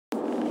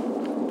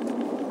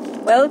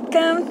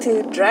Welcome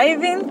to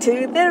Driving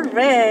to the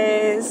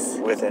Res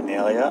with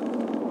Inelia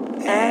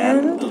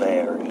and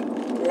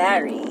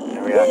Larry.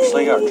 And we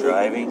actually are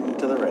driving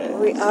to the res.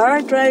 We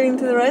are driving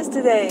to the res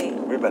today.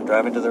 We've been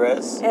driving to the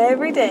res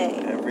every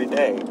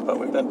day, but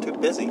we've been too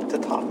busy to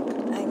talk.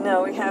 I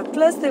know we have.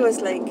 Plus there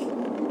was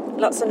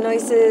lots of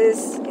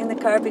noises in the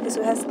car because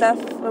we had stuff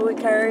that we're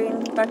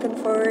carrying back and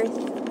forth.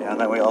 Yeah,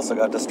 and then we also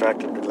got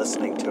distracted with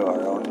listening to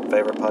our own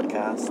favorite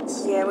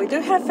podcasts. Yeah, we do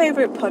have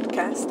favorite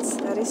podcasts,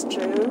 that is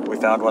true. We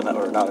found one that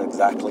we're not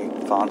exactly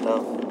fond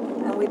of.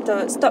 And we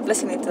stopped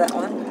listening to that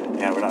one.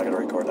 Yeah, we're not going to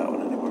record that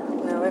one anymore.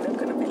 No, we're not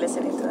going to be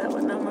listening to that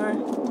one no more.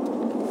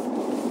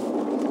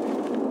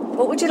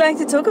 What would you like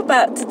to talk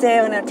about today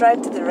on our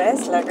drive to the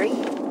res, Larry?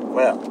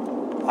 Well,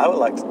 I would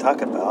like to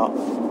talk about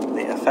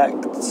the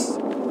effects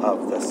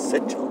of the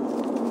sigil.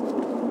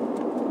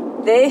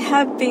 They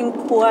have been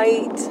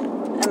quite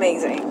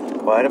amazing.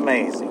 Quite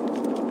amazing.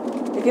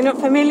 If you're not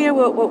familiar,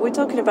 what we're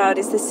talking about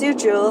is the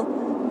sigil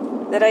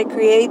that I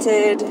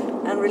created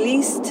and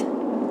released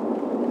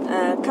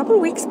a couple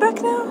of weeks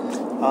back now,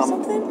 or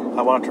something.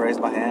 I wanted to raise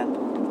my hand.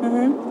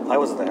 Mm-hmm. I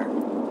was there.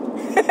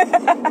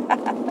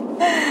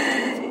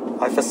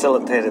 I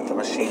facilitated the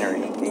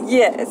machinery.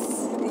 Yes,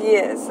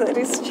 that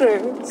is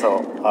true.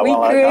 So I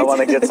want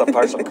to get some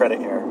partial credit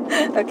here.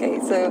 Okay,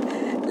 so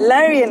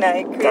Larry and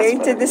I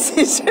created the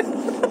sigil.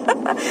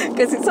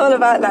 Because it's all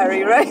about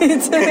Larry, right?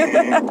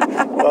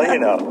 Well, you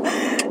know.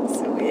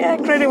 So, yeah,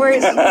 credit where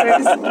it's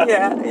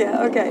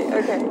Yeah, okay.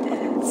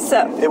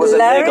 So, it was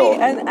Larry a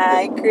niggle. And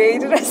I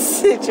created a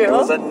sigil. It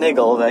was a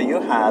niggle that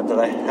you had that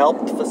I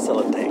helped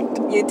facilitate.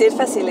 You did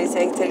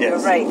facilitate it, yes, you're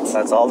right.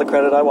 That's all the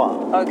credit I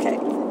want. Okay,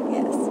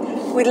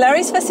 yes. With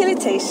Larry's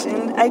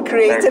facilitation, I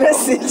created a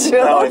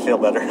sigil. Now I feel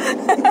better.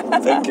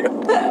 Thank you.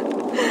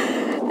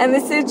 And the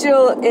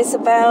sigil is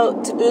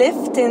about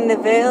lifting the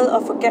veil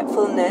of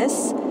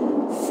forgetfulness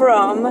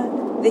from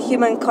the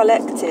human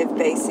collective,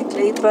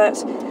 basically.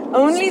 But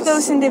only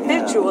those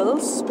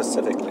individuals... Yeah,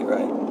 specifically,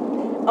 right.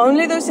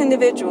 Only those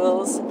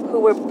individuals who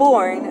were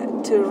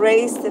born to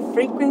raise the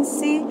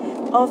frequency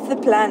of the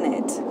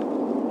planet.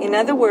 In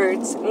other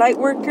words, light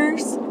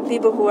workers,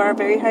 people who are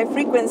very high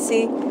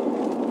frequency,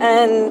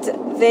 and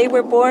they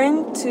were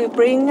born to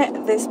bring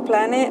this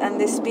planet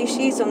and this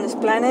species on this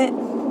planet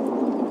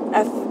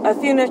a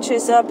few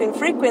notches up in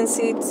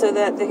frequency so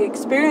that the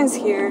experience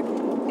here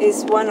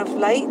is one of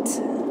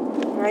light,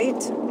 right?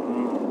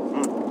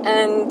 Mm-hmm.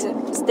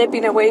 And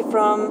stepping away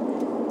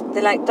from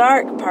the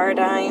light-dark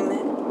paradigm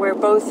where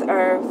both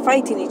are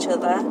fighting each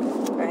other,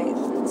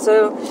 right?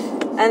 So,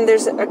 and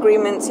there's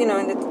agreements, in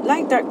the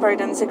light-dark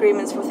paradigm, there's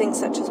agreements for things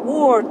such as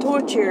war,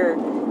 torture,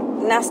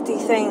 nasty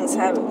things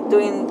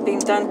being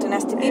done to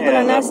nasty people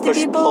and nasty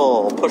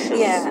people. Pushes.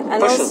 Yeah, and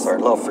pushes are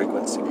low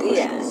frequency pushes.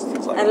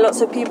 Yeah, and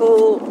lots of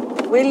people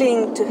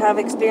willing to have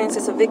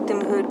experiences of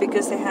victimhood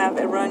because they have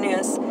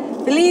erroneous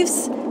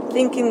beliefs,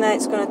 thinking that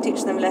it's going to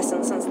teach them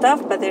lessons and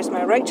stuff. But there's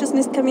my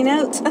righteousness coming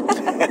out.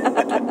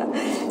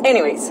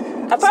 Anyways,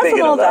 apart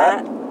from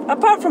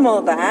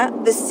all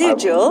that, the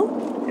sigil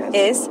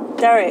is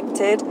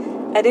directed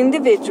at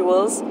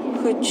individuals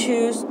who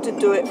choose to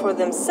do it for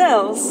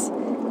themselves.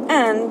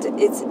 And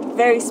it's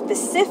very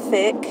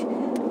specific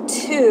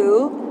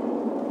to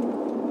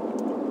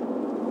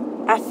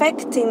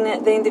affecting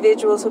the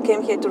individuals who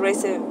came here to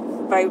raise the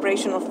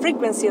vibrational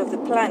frequency of the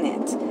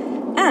planet.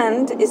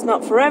 And it's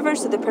not forever,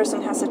 so the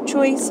person has a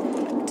choice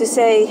to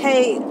say,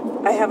 hey,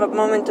 I have a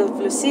moment of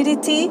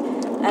lucidity,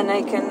 and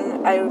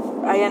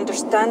I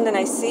understand and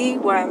I see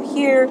why I'm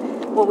here,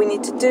 what we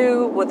need to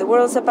do, what the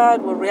world's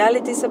about, what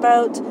reality is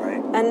about.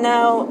 Right. And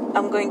now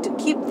I'm going to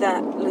keep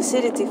that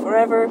lucidity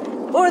forever.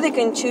 Or they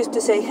can choose to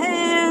say,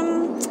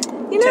 I've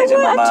changed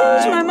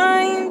my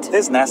mind.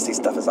 This nasty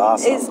stuff is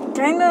awesome. It's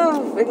kind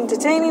of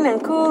entertaining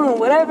and cool and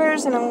whatever,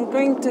 and I'm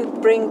going to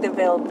bring the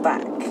veil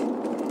back.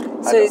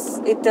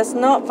 So it does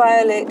not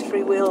violate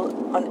free will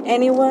on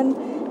anyone.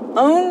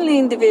 Only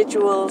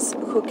individuals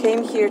who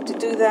came here to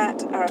do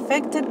that are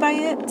affected by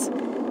it.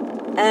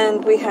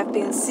 And we have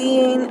been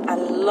seeing a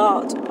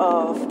lot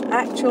of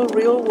actual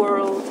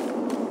real-world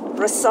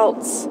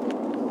results,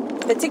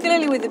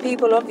 particularly with the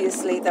people,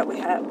 obviously, that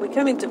we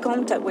come into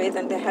contact with,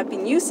 and they have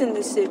been using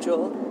the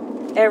sigil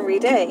every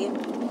day.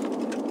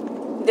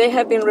 They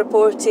have been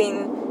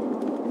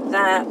reporting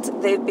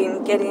that they've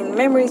been getting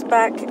memories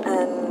back,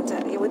 and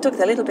we talked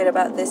a little bit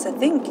about this, I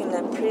think, in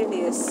a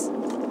previous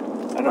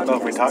I don't know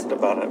if we talked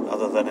about it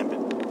other than in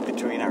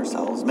between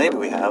ourselves. Maybe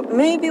we have.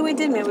 Maybe we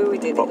did, maybe we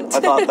didn't. But I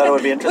thought that it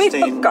would be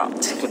interesting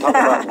to talk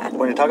about,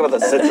 when you talk about the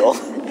sigil,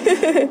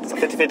 it's a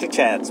 50-50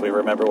 chance we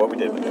remember what we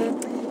did with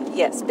it.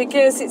 Yes,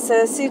 because it's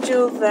a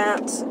sigil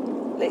that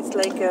it's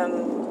like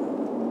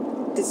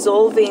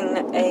dissolving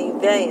a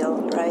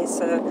veil, right?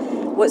 So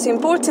what's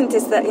important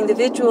is that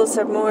individuals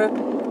are more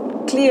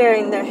clear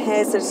in their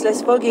heads, there's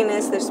less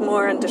fogginess, there's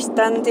more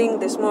understanding,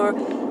 there's more,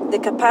 the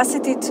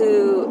capacity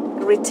to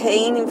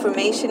retain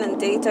information and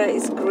data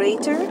is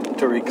greater.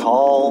 To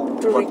recall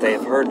what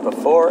they've heard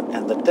before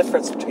and the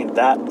difference between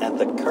that and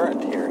the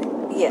current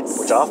hearing. Yes.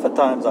 Which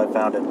oftentimes I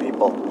found in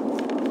people,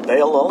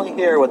 they'll only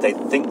hear what they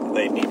think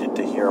they needed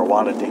to hear or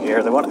wanted to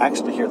hear. They won't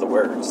actually hear the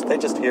words. They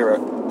just hear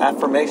an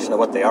affirmation of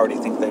what they already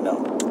think they know.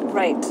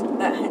 Right.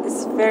 That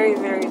is very,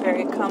 very,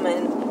 very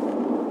common.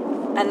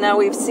 And now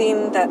we've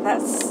seen that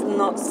that's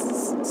not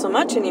so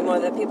much anymore,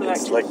 that people are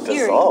actually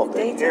hearing dissolved. The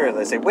They data. hear it.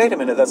 They say, wait a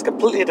minute, that's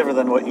completely different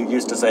than what you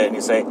used to say. And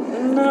you say,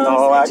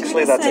 no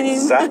actually, that's same.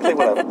 exactly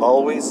what I've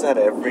always said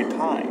every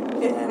time.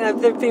 Yeah, and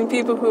there have been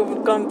people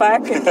who've gone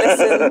back and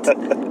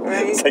listened,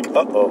 right? It's like,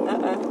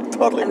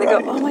 totally and they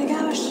right. go, oh my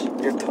gosh,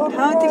 you're totally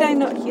how right. did I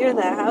not hear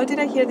that? How did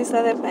I hear this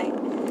other thing?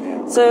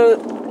 Yeah. So,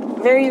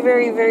 very,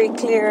 very, very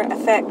clear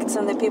effects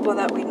on the people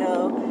that we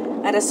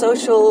know. At a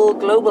social,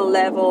 global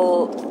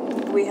level,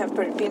 we have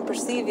been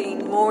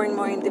perceiving more and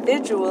more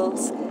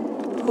individuals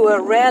who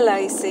are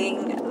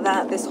realizing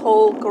that this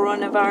whole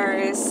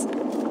coronavirus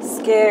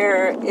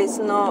scare is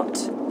not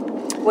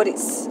what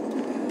it's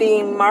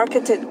being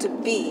marketed to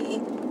be,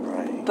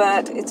 right.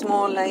 but it's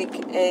more like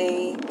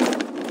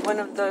one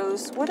of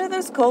those, what are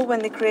those called when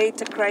they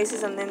create a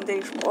crisis and then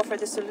they offer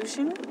the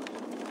solution?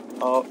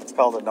 Oh, it's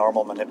called the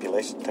normal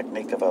manipulation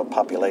technique of a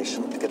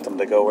population to get them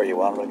to go where you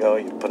want them to go.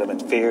 You put them in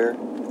fear,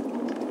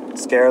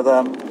 scare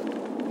them,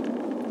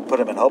 put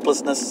them in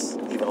hopelessness,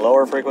 even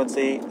lower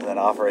frequency, and then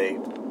offer a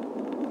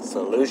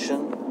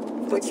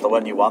solution that's the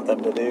one you want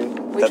them to do,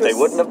 that they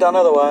wouldn't have done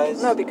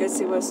otherwise. No, because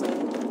it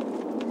wasn't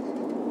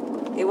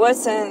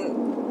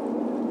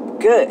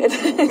good.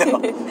 No,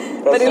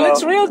 but it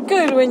looks real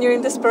good when you're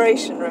in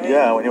desperation, right?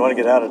 Yeah, when you want to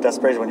get out of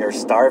desperation, when you're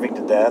starving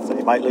to death, and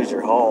you might lose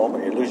your home,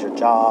 or you lose your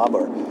job,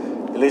 or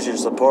you lose your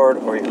support,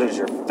 or you lose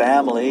your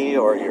family,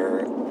 or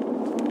your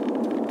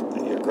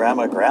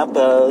grandma,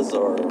 grandpas,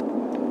 or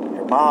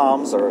your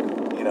moms, or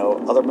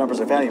other members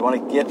of the family. You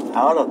want to get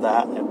out of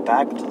that and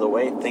back to the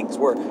way things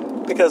were,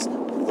 because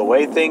the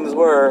way things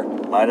were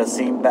might have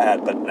seemed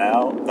bad, but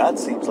now that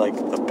seems like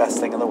the best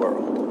thing in the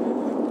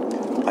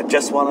world. I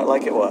just want it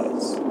like it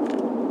was.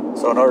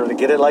 So in order to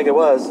get it like it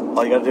was,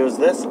 all you got to do is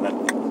this, and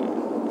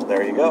then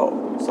there you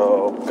go.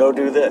 So go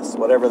do this,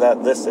 whatever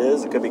this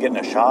is. It could be getting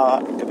a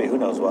shot. It could be who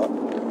knows what.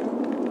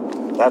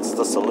 That's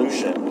the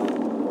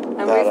solution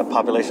that a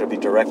population would be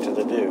directed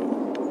to do.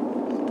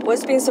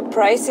 What's been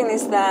surprising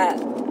is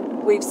that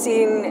we've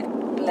seen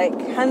like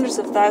hundreds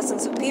of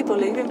thousands of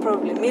people, even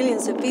probably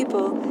millions of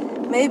people,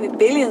 maybe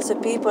billions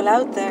of people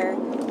out there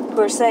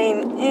who are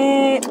saying,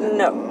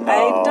 no,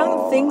 I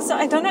don't think so.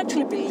 I don't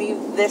actually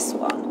believe this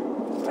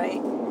one, right?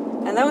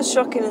 And that was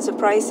shocking and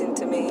surprising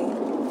to me.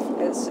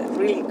 It was a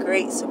really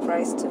great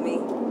surprise to me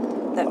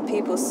that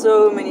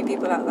so many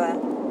people out there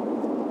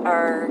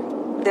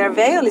their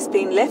veil is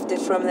being lifted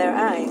from their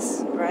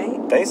eyes,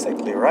 right?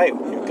 Basically, right.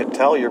 You can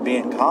tell you're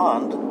being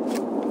conned.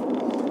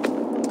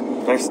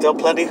 There's still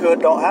plenty who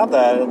don't have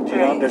that, and you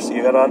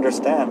got to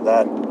understand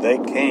that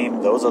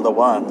those are the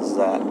ones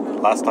that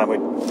last time we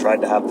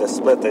tried to have this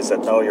split, they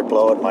said, no, you're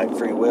blowing my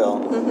free will.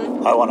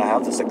 Mm-hmm. I want to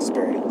have this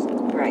experience.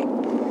 Right.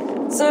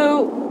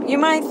 So you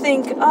might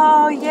think,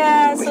 oh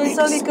yeah, so it's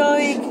all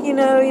egoic,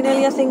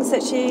 Inelia thinks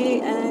that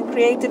she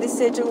created a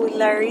sigil with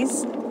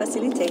Larry's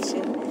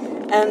facilitation,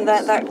 and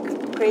that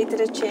created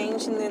a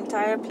change in the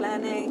entire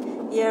planet.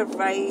 Yeah,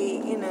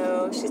 right,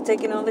 she's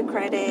taking all the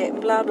credit,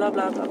 blah, blah,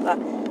 blah, blah, blah.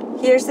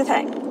 Here's the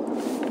thing.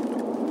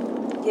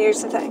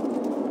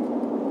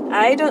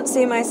 I don't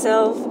see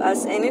myself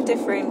as any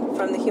different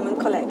from the human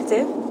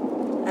collective,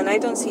 and I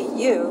don't see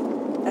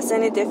you as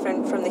any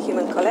different from the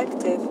human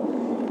collective.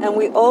 And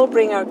we all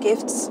bring our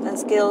gifts and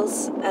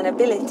skills and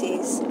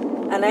abilities.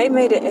 And I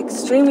made it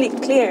extremely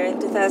clear in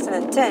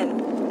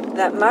 2010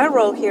 that my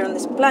role here on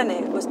this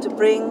planet was to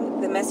bring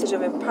the message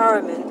of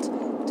empowerment,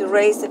 to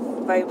raise the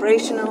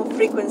vibrational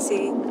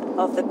frequency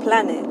of the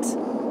planet.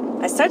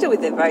 I started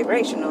with the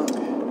vibrational.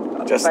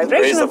 Just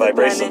raise the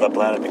vibration of the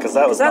planet, because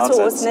that's nonsense.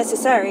 What was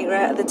necessary,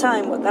 right? At the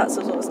time, that's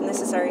what was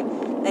necessary.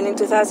 And in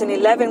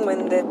 2011,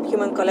 when the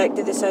human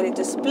collective decided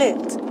to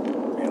split,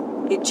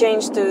 it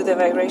changed to the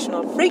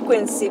vibrational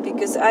frequency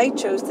because I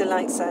chose the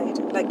light side,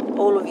 like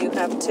all of you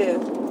have too.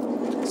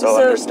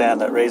 So understand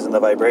that raising the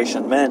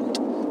vibration meant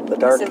the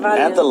dark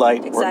and the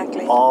light were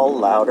all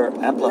louder,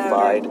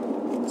 amplified,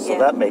 so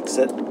that makes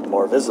it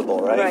more visible,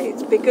 right?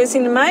 Right, because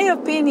in my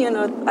opinion,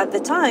 at the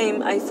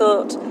time, I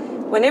thought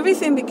when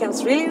everything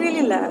becomes really,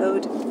 really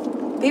loud,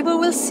 people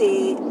will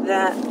see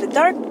that the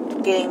dark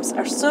games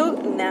are so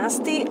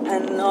nasty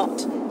and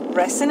not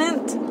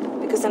resonant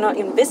because they're not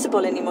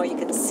invisible anymore, you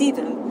can see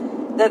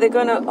them, that they're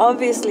going to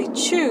obviously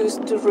choose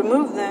to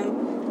remove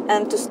them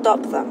and to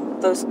stop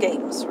them, those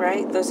games,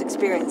 right? Those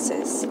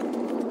experiences.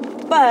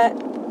 But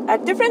a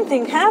different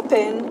thing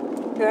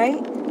happened,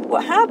 right?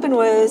 What happened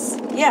was,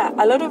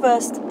 a lot of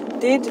us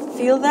did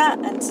feel that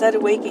and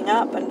started waking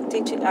up and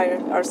teaching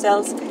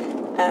ourselves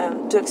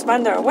to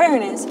expand our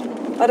awareness.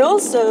 But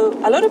also,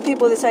 a lot of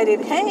people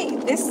decided, hey,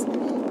 this,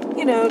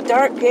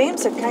 dark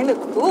games are kind of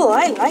cool.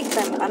 I like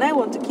them and I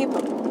want to keep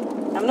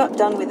them. I'm not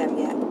done with them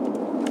yet.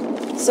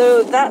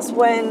 So that's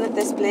when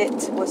the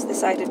split was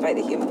decided by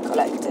the human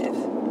collective.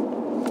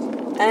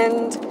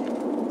 And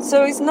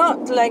so it's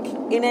not like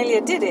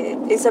Inelia did it.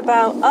 It's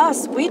about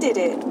us. We did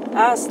it.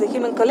 Us, the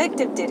human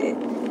collective, did it.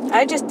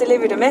 I just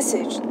delivered a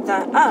message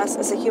that us,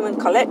 as a human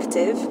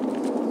collective,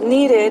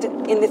 needed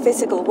in the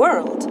physical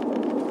world.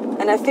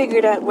 And I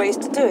figured out ways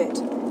to do it.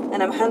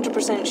 And I'm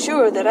 100%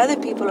 sure that other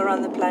people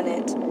around the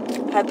planet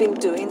have been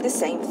doing the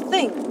same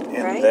thing.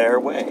 In their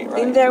way,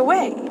 right? In their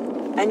way.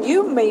 And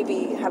you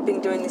maybe have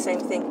been doing the same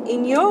thing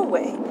in your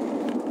way.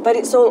 But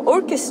it's all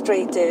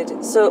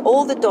orchestrated, so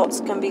all the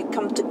dots can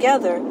come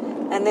together,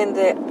 and then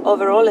the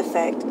overall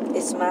effect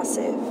is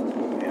massive.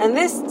 And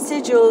these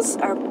sigils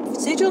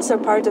are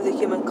part of the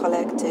human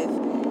collective,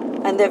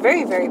 and they're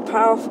very, very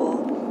powerful.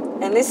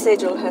 And this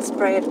sigil has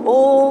spread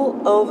all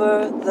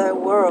over the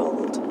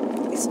world.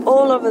 It's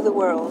all over the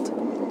world.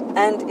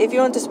 And if you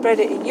want to spread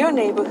it in your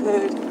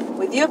neighborhood,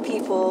 with your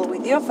people,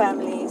 with your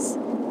families,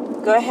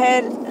 go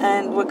ahead,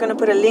 and we're going to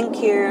put a link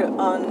here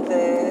on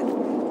the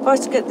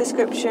podcast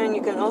description.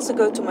 You can also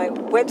go to my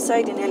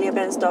website,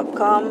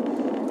 ineliabenz.com,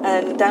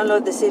 and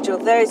download the sigil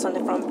there. It's on the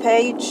front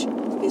page.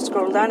 If you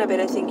scroll down a bit,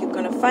 I think you're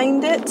going to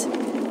find it.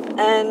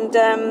 And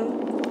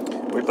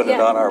we put it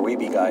on our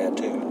Weeby Gaia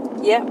too.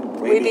 Yeah,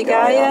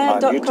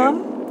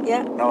 weebygaia.com.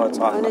 Yeah. No, it's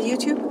on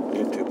YouTube?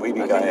 YouTube,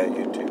 Weeby Gaia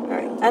YouTube. All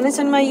right. And it's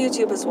on my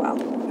YouTube as well.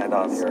 And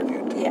on your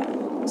YouTube. Yeah.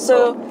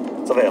 So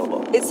it's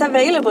available. It's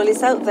available.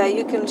 It's out there.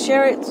 You can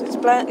share it,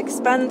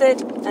 expand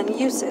it, and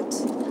use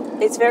it.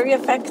 It's very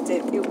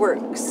effective. It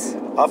works.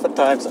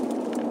 Oftentimes,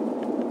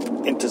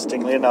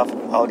 interestingly enough,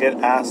 I'll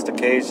get asked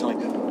occasionally,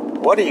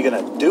 what are you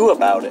going to do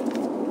about it?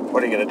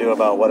 What are you going to do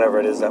about whatever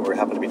it is that we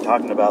happen to be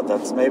talking about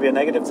that's maybe a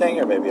negative thing,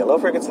 or maybe a low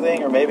frequency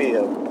thing, or maybe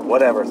a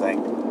whatever thing?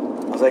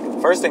 I was like,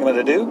 first thing I'm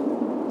going to do,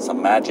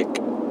 some magic.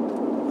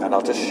 And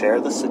I'll just share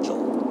the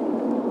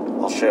sigil.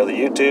 I'll share the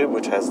YouTube,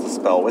 which has the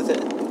spell with it.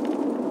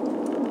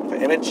 The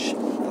image,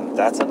 and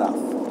that's enough.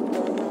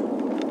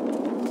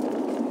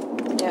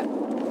 Yeah.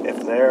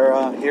 If they're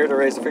here to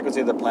raise the frequency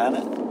of the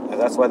planet, if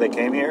that's why they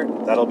came here,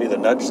 that'll be the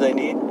nudge they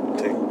need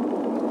to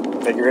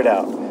figure it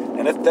out.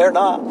 And if they're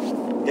not,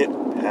 it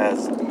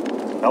has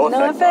no effect.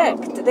 No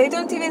effect. They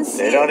don't even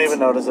see it. They don't even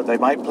notice it. They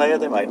might play it,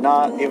 they might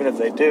not. Even if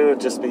they do,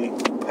 it'd just be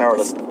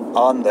powerless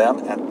on them.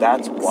 And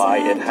that's why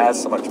it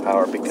has so much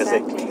power, because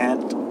it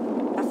can't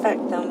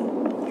affect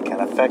them. It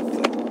can't affect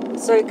them.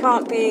 So it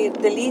can't be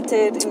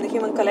deleted in the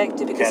human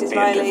collective because it's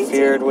violating. Can't be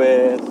interfered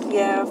with.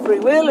 Yeah, free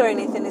will or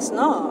anything. It's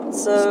not.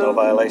 So there's no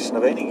violation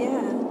of any.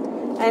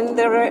 Yeah. And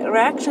the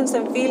reactions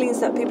and feelings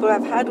that people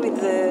have had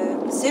with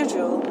the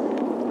sigil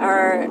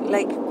are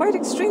like quite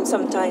extreme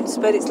sometimes,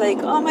 but it's like,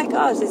 oh my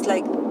gosh, it's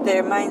like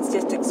their minds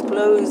just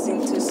explodes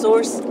into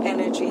source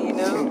energy, you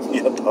know?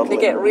 Yeah, totally. They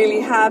get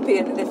really happy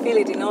and they feel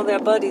it in all their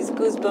bodies,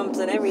 goosebumps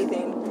and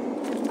everything.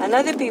 And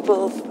other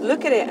people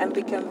look at it and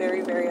become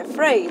very, very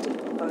afraid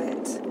of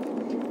it.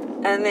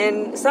 And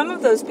then some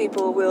of those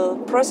people will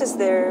process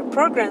their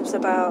programs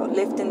about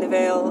lifting the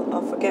veil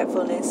of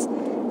forgetfulness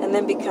and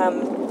then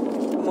become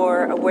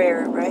more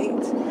aware, right?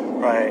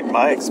 Right,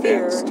 my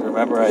experience.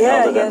 Remember, I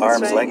held it at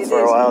arm's length for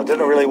a while.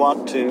 Didn't really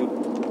want to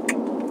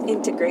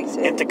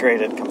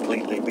integrate it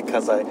completely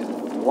because I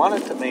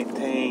wanted to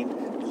maintain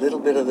a little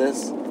bit of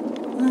this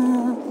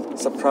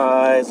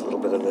surprise, a little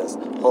bit of this,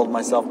 hold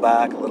myself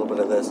back, a little bit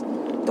of this,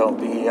 don't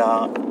be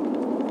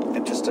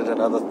interested in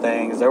other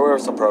things. There were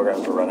some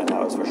programs we're running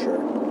now, for sure.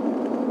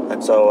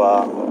 And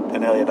so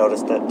Inelia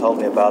noticed it, told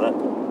me about it.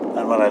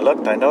 And when I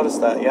looked, I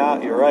noticed that,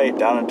 yeah, you're right,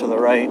 down and to the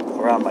right,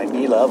 around my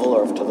knee level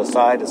or to the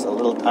side is a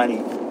little tiny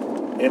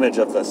image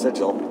of the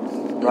sigil.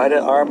 Right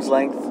at arm's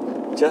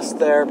length, just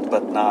there,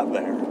 but not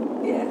there.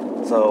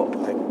 Yeah. So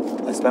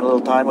I spent a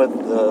little time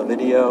with the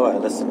video, I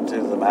listened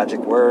to the magic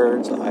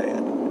words, I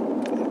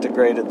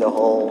integrated the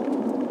whole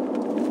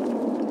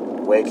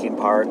waking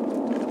part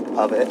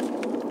of it,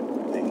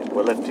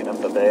 the lifting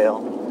of the veil,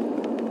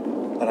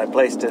 and I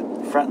placed it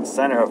front and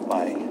center of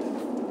my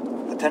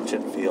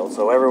attention field,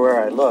 so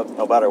everywhere I look,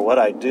 no matter what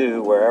I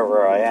do,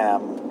 wherever I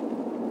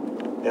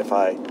am, if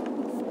I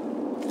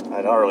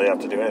don't really have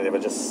to do anything,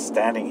 but just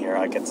standing here,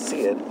 I can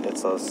see it.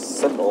 It's a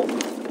symbol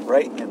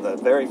right in the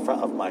very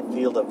front of my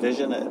field of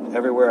vision, and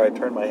everywhere I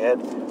turn my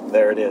head,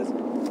 there it is.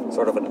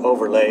 Sort of an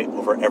overlay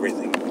over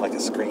everything, like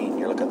a screen.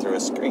 You're looking through a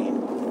screen.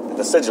 And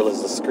the sigil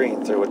is the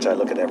screen through which I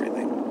look at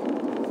everything.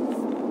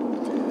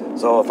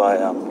 So if I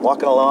am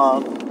walking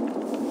along,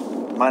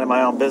 minding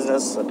my own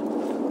business, and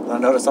I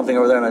notice something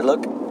over there and I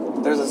look,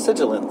 there's a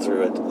sigil in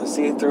through it. I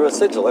see through a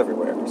sigil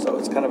everywhere. So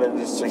it's kind of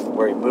interesting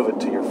where you move it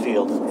to your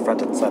field in the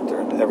front and center,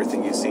 and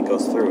everything you see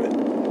goes through it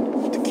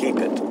to keep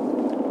it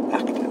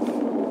active.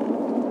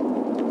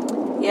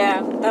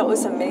 Yeah, that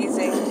was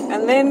amazing.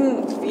 And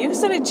then you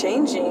started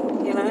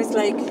changing. You know, it's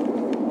like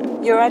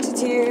your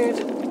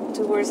attitude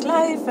towards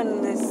life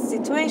and the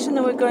situation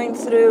that we're going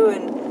through,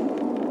 and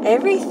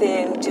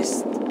everything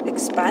just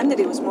expanded.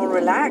 It was more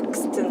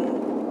relaxed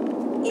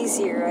and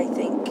easier, I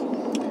think.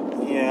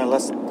 Yeah,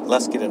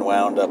 less getting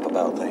wound up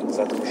about things,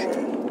 that's for sure.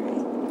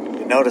 Right.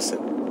 You notice it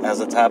as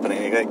it's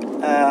happening. You think,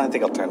 I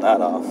think I'll turn that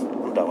off.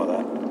 I'm done with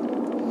that.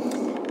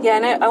 Yeah,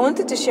 and I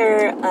wanted to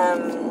share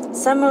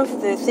some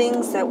of the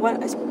things that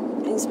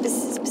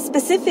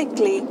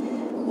specifically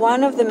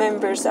one of the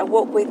members at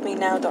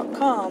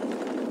walkwithmenow.com,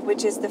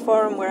 which is the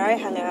forum where I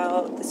hang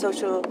out, the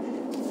social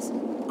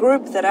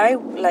group that I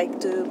like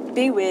to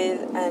be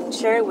with and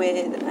share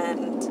with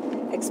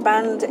and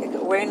expand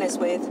awareness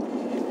with.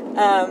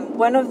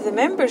 One of the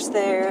members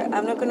there,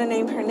 I'm not going to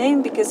name her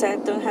name because I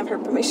don't have her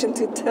permission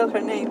to tell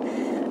her name,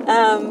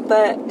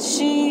 but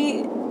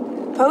she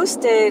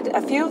posted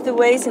a few of the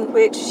ways in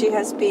which she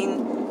has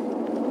been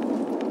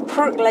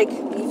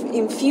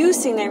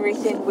infusing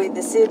everything with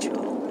the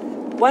sigil.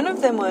 One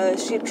of them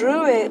was she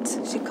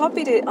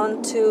copied it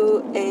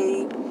onto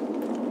a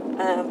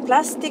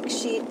plastic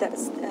sheet that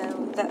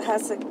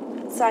has a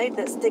side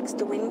that sticks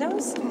to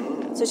windows.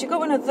 So she got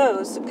one of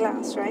those,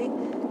 glass, right?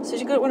 So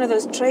she got one of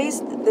those,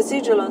 traced the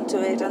sigil onto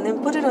it, and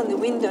then put it on the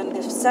window, and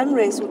the sun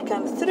rays would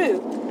come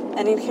through.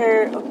 And in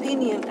her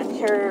opinion and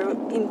her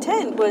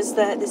intent was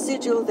that the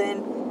sigil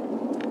then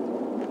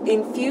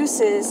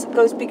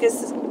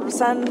because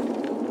sun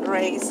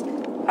rays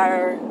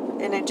are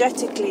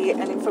energetically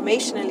and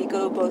informationally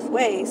go both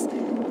ways.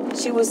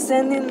 She was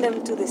sending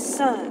them to the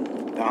sun.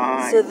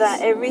 Nice. So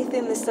that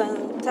everything the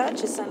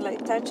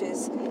sunlight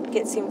touches,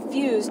 gets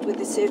infused with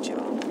the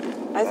sigil.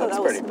 I thought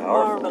that was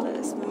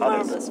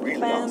marvelous,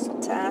 really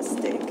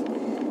fantastic.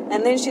 Awesome.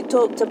 And then she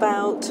talked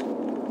about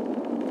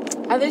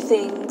other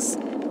things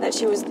that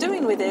she was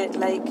doing with it,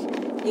 like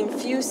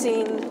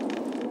infusing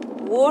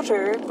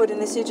water, putting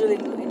the sigil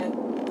in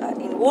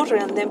water,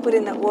 and then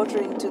putting that water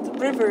into the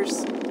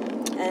rivers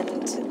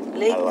and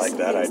lakes, I like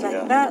that things idea.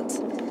 like that.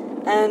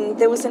 And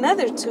there was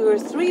another 2 or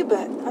 3,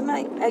 but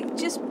I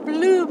just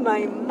blew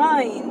my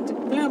mind.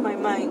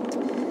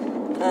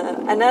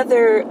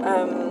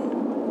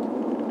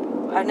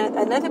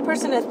 Another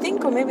person, I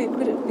think, or maybe it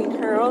could have been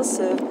her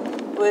also,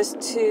 was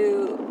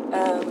to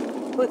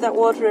put that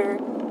water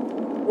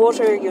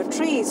your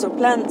trees or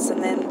plants,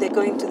 and then they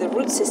go into the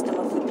root system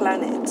of the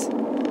planet,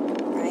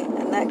 right?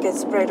 And that gets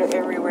spread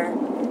everywhere.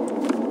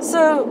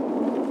 So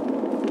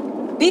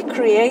be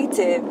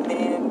creative,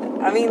 man.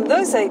 I mean,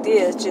 those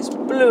ideas just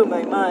blew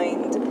my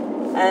mind,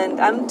 and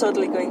I'm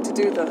totally going to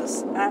do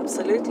those.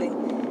 Absolutely.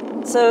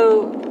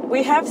 So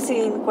we have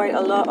seen quite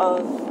a lot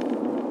of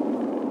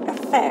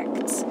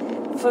effects.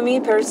 For me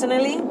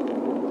personally,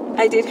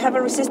 I did have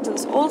a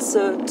resistance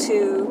also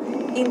to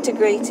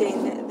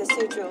integrating the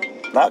sigil.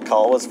 That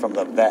call was from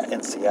the vet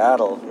in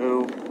Seattle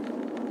who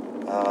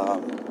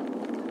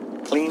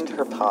cleaned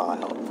her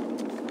pile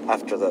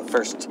after the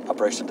first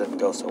operation didn't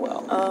go so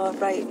well. Oh,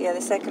 right. Yeah,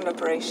 the second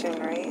operation,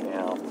 right?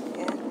 Yeah.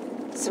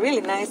 It's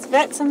really nice.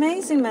 Vets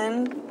amazing,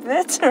 man.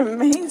 Vets are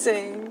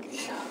amazing.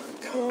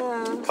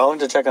 Yeah. Calling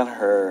to check on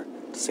her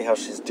to see how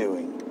she's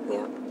doing.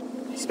 Yeah.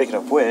 Speaking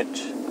of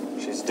which,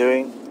 she's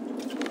doing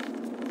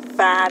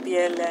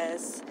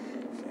fabulous.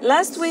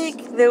 Last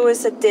week there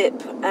was a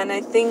dip, and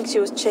I think she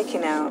was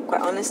checking out,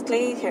 quite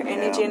honestly, her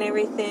energy and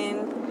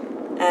everything.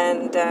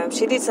 And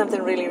she did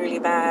something really, really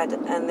bad,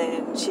 and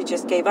then she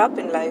just gave up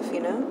in life,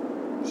 you know?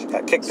 She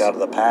got kicked out of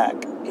the pack.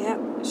 Yeah,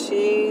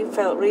 she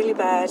felt really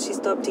bad. She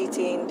stopped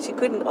eating. She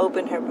couldn't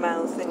open her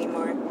mouth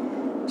anymore.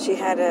 She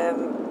had a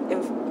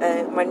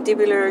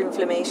mandibular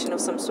inflammation of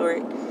some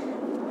sort.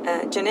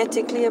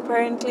 Genetically,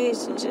 apparently,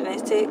 it's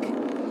genetic.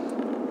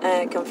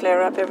 It can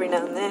flare up every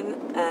now and then.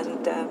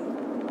 And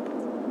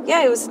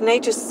it was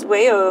nature's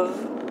way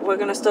of, we're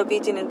going to stop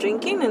eating and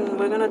drinking, and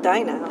we're going to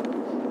die now.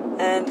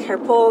 And her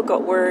paw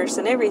got worse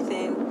and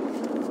everything.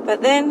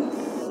 But then,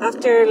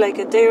 after like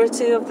a day or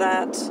two of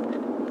that,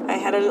 I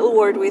had a little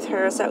word with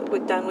her, sat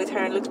down with her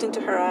and looked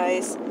into her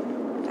eyes.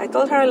 I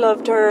told her I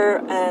loved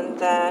her, and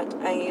that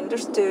I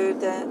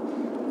understood that,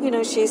 you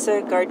know, she's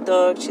a guard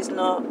dog. She's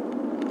not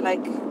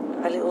like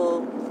a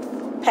little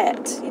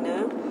pet, you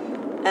know.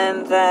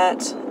 And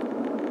that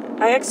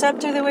I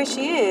accept her the way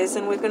she is,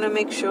 and we're going to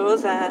make sure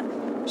that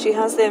she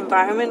has the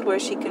environment where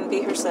she can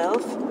be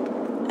herself.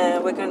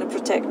 We're going to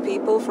protect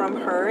people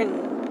from her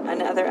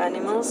and other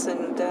animals,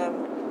 and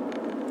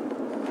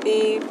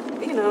be,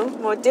 you know,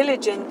 more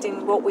diligent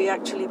in what we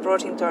actually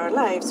brought into our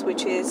lives,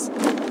 which is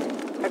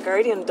a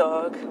guardian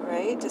dog,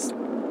 right? Just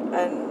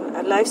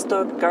a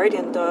livestock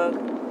guardian dog.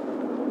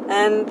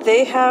 And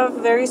they have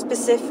very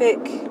specific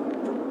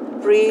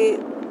breed.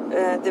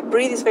 The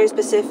breed is very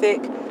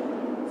specific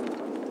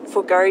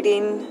for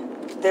guarding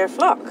their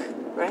flock,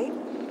 right?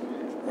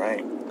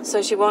 Right.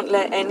 So she won't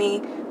let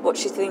any what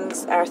she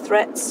thinks are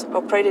threats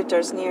or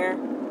predators near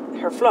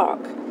her flock,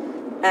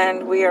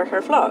 and we are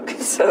her flock.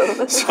 So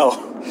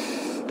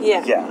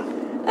yeah.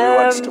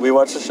 We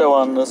watched a show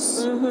on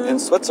this in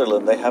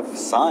Switzerland. They have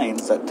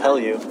signs that tell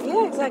you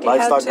exactly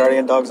livestock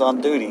guardian dogs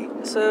on duty.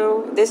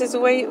 So this is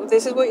what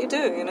you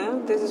do, you know.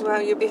 This is how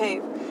you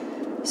behave.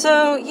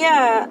 So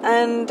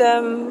and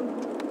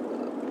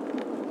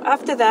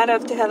after that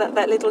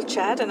that little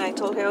chat, and I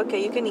told her, okay,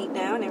 you can eat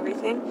now and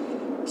everything.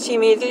 She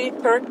immediately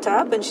perked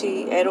up and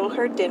she ate all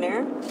her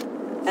dinner,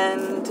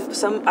 and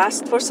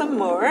asked for some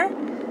more.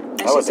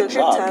 And I was in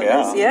shock,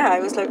 tablets. Yeah, I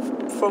was like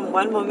from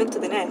one moment to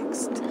the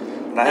next.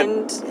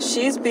 And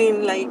she's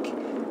been like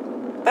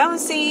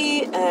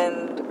bouncy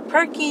and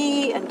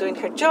perky and doing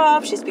her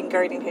job. She's been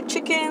guarding her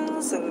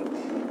chickens, and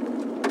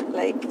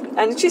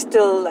And she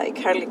still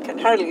can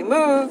hardly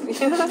move,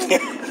 you know.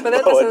 But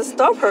that doesn't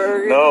stop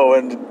her. No,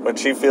 when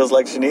she feels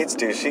like she needs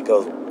to, she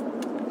goes.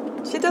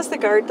 She does the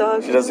guard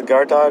dog. She does the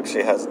guard dog. She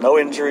has no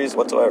injuries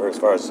whatsoever as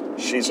far as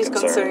she's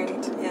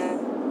concerned. Yeah.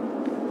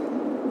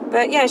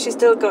 But yeah, she's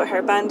still got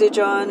her bandage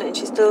on, and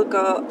she's still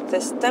got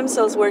the stem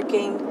cells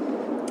working.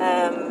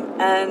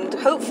 And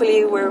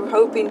hopefully, we're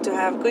hoping to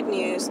have good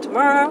news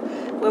tomorrow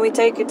when we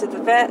take her to the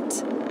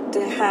vet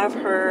to have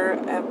her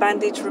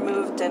bandage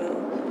removed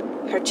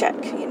and her check,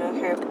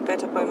 her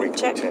vet appointment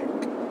check.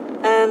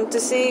 And to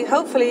see,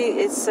 hopefully,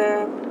 it's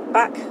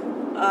back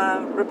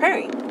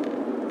repairing.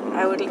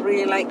 I would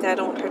really like that. I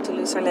don't want her to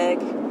lose her leg.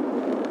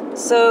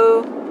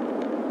 So,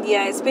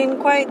 yeah, it's been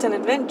quite an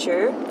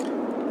adventure.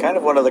 Kind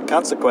of one of the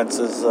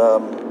consequences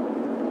of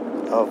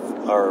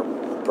our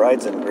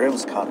brides and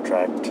grooms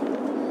contract.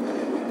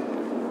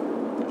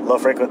 Low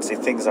frequency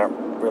things aren't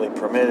really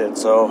permitted,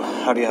 so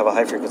how do you have a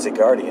high frequency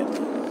guardian?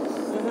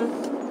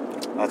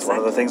 Mm-hmm. That's one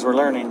of the things we're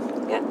learning.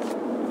 Yeah.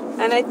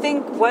 And I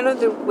think one of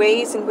the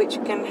ways in which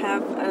you can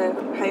have a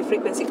high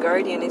frequency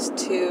guardian is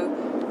to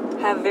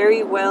have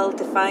very well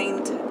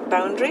defined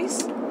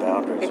boundaries.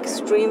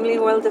 Extremely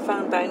well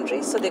defined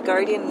boundaries, so the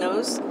guardian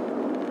knows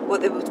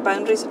what those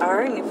boundaries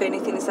are, and if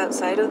anything is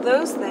outside of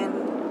those,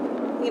 then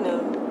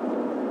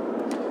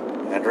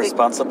and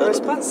responsibility.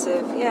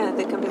 Responsive, yeah,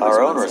 they can be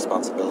our own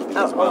responsibility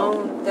as well. Our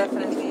own,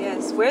 definitely,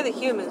 yes. We're the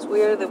humans.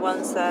 We're the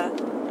ones that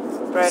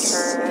bred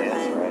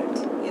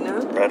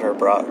her, bred her,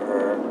 brought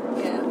her.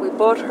 Yeah, we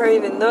bought her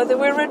even though there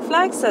were red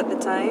flags at the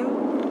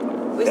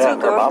time. We still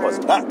got her mom was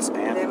nuts,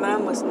 man. Their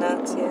mom was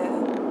nuts,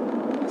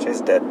 yeah.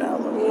 She's dead now,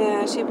 though.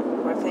 Yeah, she,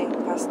 I think,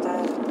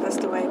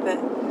 passed away.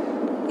 But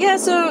yeah,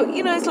 so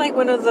it's like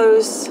one of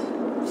those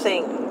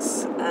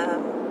things.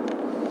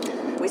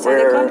 We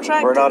signed a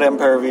contract. We're not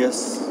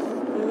impervious.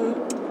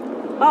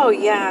 Mm-hmm. Oh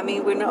yeah, I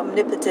mean we're not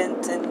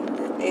omnipotent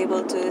and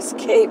able to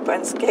escape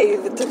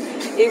unscathed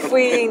if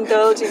we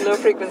indulge in low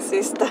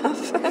frequency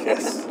stuff.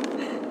 Yes.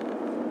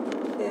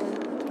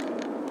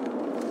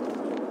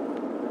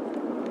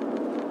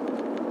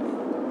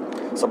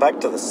 So back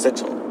to the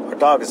Sigil. Our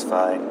dog is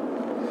fine.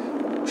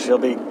 She'll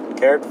be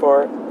cared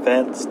for,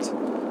 fenced.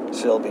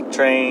 She'll be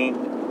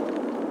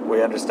trained.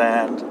 We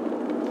understand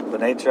the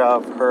nature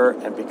of her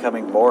and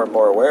becoming more and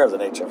more aware of the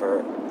nature of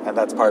her. And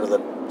that's part of the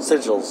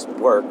Sigil's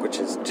work, which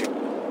is to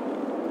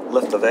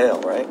lift the veil,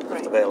 right?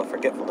 Lift the veil of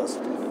forgetfulness.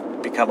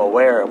 Become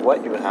aware of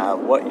what you have,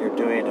 what you're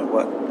doing, and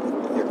what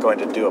you're going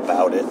to do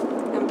about it.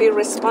 And be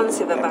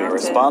responsive about it. And be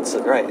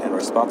responsive, right, and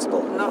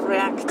responsible. Not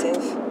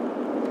reactive.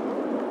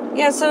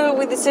 Yeah, so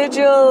with the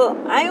Sigil,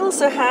 I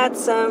also had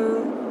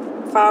some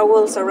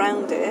firewalls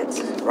around it.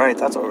 Right,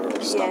 that's what we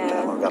were stopped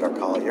at when we got our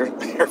call. Your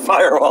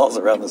firewalls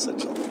around the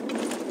Sigil.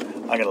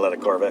 I'm going to let a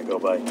Corvette go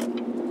by.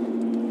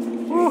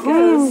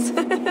 Woohoo!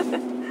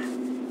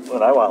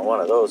 But I want one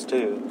of those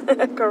too.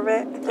 A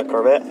Corvette. A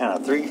Corvette and a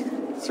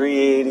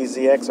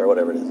 380ZX or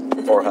whatever it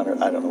is.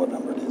 400, I don't know what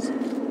number it is.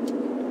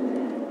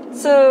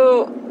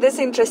 So, that's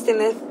interesting.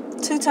 The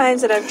 2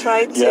 times that I've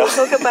tried to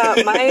talk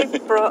about my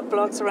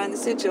blocks around the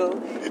Sigil,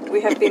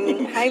 we have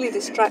been highly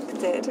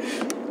distracted.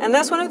 And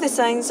that's one of the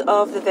signs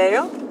of the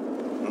veil.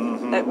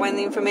 Mm-hmm. That when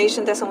the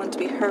information doesn't want to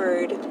be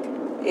heard,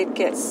 it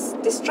gets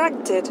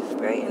distracted,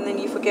 right? And then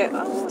you forget,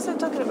 what was I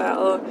talking about?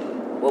 Or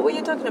what were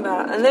you talking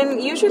about? And then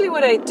usually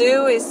what I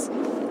do is,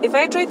 if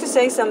I try to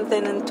say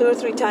something and 2 or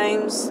 3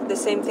 times the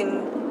same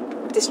thing,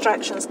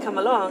 distractions come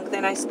along,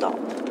 then I stop.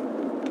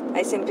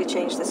 I simply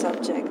change the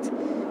subject.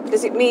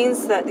 Because it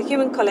means that the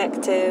human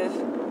collective,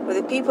 or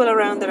the people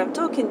around that I'm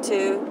talking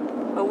to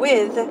or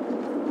with,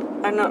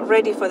 are not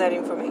ready for that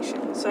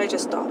information. So I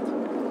just stop.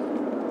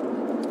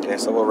 Okay,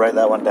 so we'll write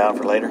that one down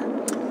for later.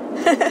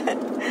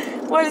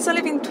 Well, it's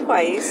only been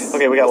twice.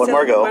 Okay, we got one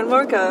more go. One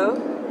more go.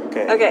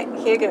 Okay,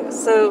 here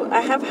goes. So I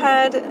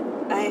had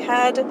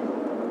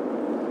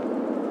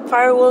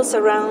firewalls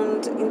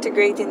around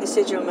integrating the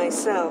Sigil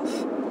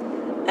myself.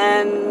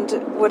 And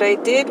what I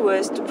did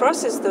was to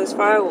process those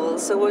firewalls.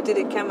 So what did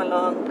it come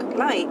along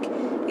like?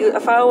 A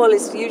firewall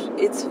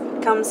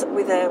comes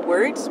with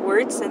words,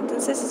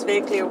 sentences. It's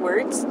very clear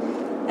words.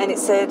 And it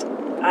said,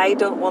 I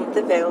don't want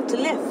the veil to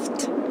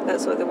lift.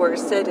 That's what the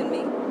words said in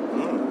me.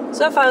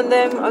 So I found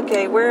them.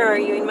 Okay, where are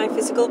you in my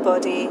physical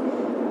body,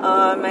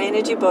 my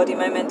energy body,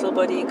 my mental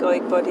body,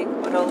 egoic body,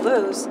 and all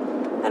those?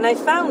 And I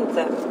found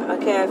them.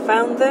 Okay, I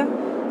found them.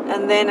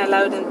 And then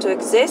allowed them to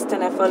exist,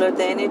 and I followed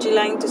the energy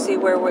line to see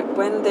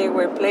when they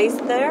were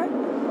placed there.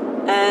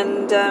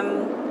 And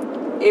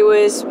it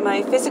was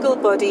my physical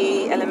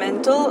body,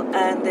 elemental,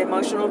 and the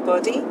emotional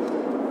body.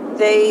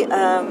 They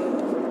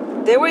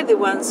were the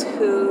ones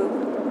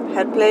who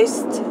had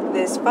placed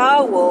this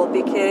firewall,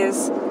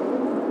 because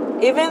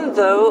even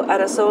though at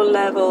a soul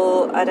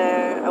level, at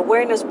an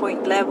awareness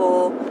point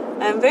level,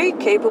 I'm very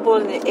capable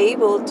and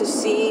able to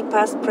see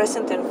past,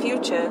 present, and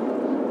future.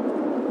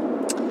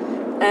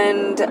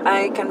 And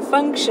I can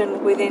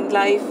function within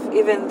life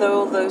even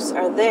though those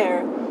are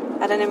there.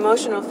 At an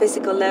emotional,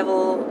 physical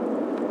level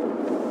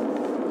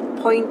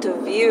point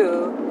of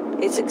view,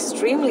 it's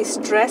extremely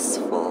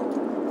stressful,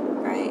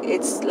 right?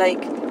 it's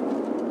like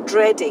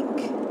dreading,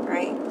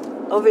 right?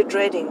 Over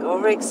dreading,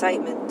 over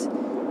excitement.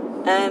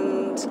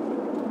 And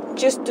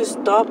just to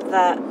stop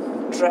that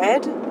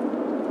dread,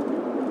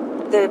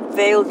 the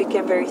veil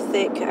became very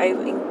thick. I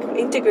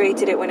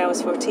integrated it when I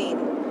was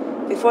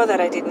 14. Before that,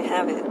 I didn't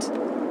have it.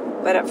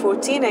 But at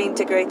 14, I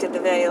integrated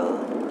the veil,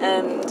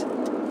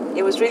 and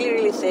it was really,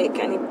 really thick,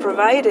 and it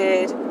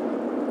provided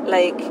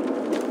like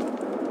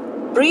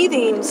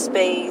breathing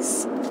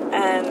space,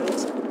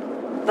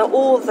 and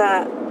all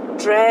that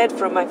dread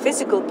from my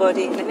physical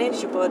body and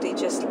energy body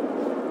just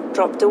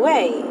dropped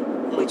away,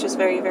 which was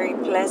very, very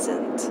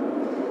pleasant.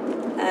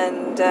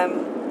 And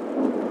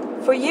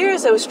for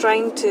years, I was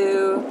trying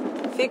to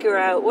figure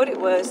out what it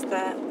was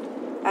that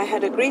I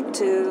had agreed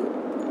to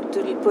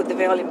put the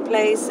veil in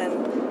place,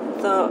 and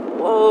thought,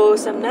 whoa,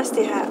 some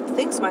nasty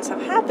things must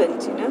have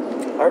happened, you know?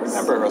 I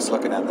remember us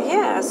looking at that.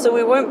 Yeah, so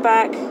we went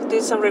back,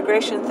 did some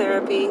regression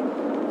therapy,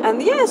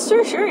 and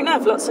sure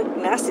enough, lots of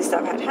nasty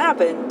stuff had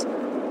happened,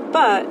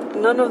 but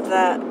none of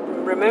that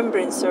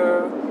remembrance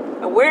or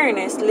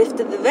awareness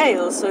lifted the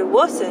veil, so it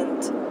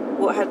wasn't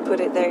what had put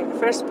it there in the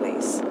first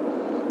place.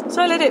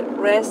 So I let it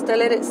rest, I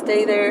let it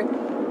stay there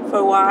for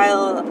a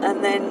while,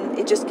 and then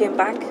it just came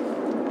back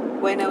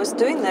when I was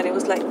doing that. It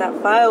was like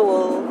that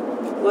firewall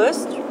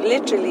was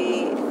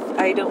literally,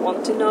 I don't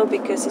want to know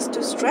because it's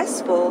too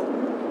stressful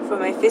for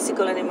my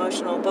physical and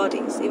emotional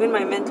bodies. Even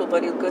my mental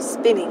body would go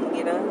spinning,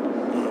 you know.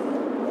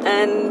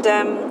 And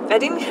I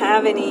didn't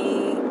have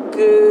any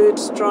good,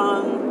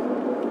 strong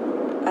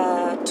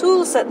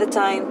tools at the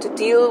time to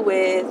deal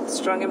with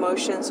strong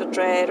emotions or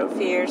dread or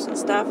fears and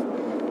stuff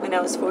when I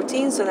was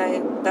 14, so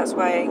that's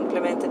why I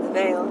implemented the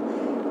veil.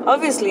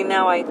 Obviously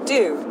now I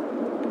do.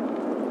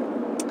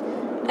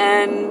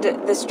 And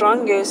the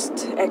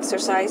strongest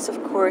exercise,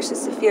 of course,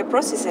 is the fear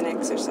processing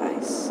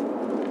exercise.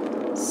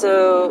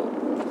 So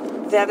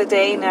the other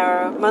day in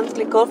our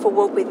monthly call for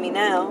Walk With Me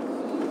Now,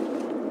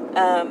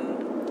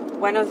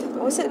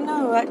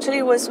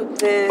 it was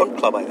the book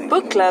club, I think.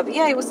 Book club,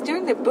 yeah, it was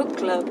during the book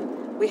club.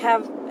 We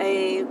have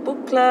a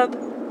book club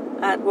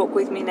at Walk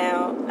With Me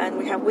Now, and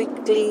we have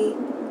weekly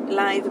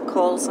live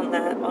calls on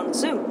that on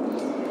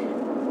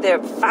Zoom.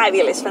 They're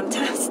fabulous,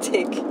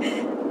 fantastic.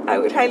 I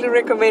would highly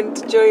recommend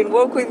to join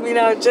Walk With Me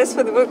Now just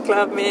for the book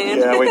club, man.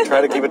 Yeah, we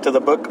try to keep it to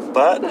the book,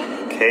 but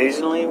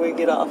occasionally we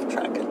get off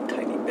track a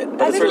tiny bit.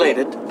 But it's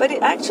related. But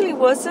it actually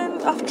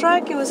wasn't off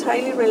track. It was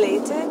highly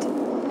related.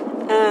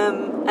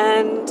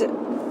 And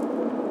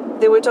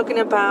they were talking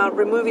about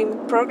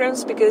removing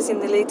programs, because in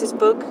the latest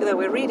book that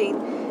we're reading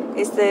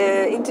is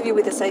the interview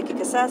with the psychic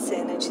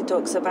assassin, and she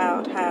talks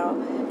about how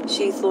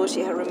she thought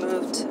she had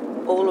removed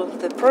all of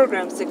the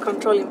programs, the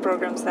controlling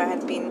programs that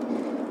had been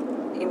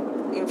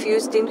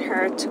infused in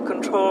her to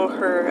control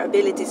her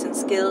abilities and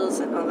skills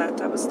and all that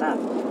type of stuff.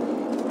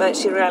 But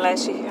she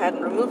realized she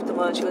hadn't removed them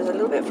all, and she was a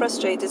little bit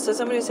frustrated. So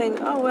somebody was saying,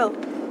 oh, well,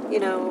 you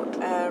know,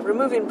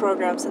 removing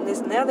programs and this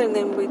and the other, and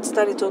then we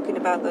started talking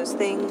about those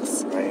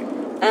things. Right.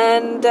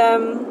 And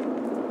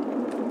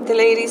the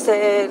lady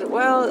said,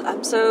 well,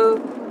 I'm so,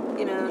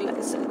 you know, I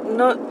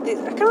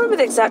can't remember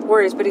the exact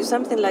words, but it was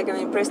something like, I'm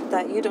impressed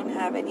that you don't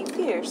have any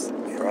fears.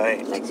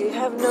 Right. Like, you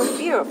have no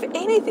fear of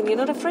anything. You're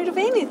not afraid of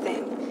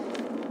anything.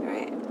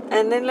 Right.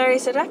 And then Larry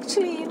said,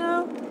 actually, you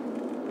know,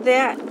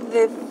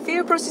 the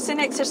fear processing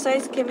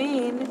exercise came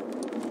in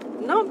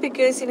not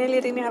because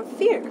Inelia didn't have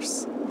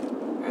fears.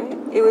 Right.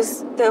 It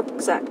was the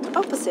exact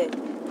opposite.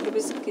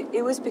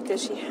 It was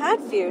because she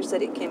had fears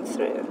that it came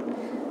through.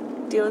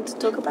 Do you want to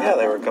talk about that?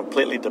 Yeah, they were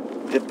completely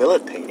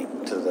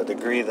debilitating to the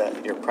degree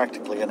that you're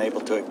practically unable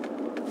to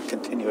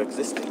continue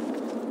existing.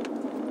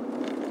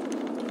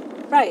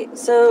 Right,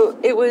 so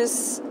it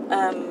was...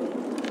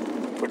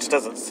 which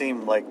doesn't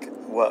seem like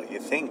what you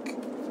think,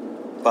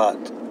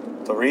 but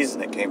the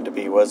reason it came to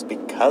be was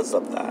because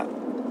of that.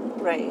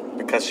 Right.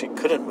 Because she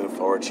couldn't move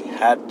forward, she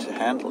had to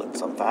handle it in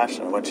some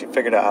fashion. And when she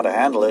figured out how to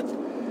handle it,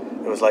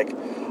 it was like...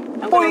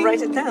 I'm going to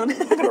write it down.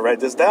 I'm going to write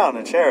this down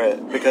and share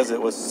it, because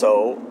it was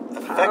so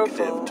effective.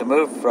 Powerful. To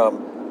move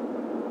from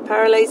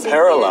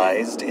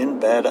paralyzed in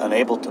bed,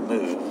 unable to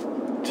move,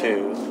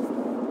 to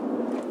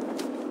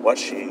what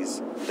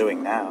she's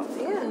doing now.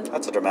 Yeah.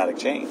 That's a dramatic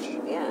change.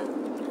 Yeah.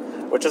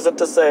 Which isn't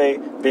to say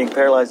being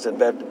paralyzed in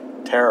bed,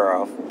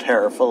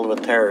 filled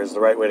with terror, is the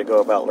right way to go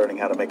about learning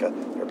how to make a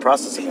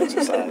processing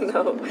exercise.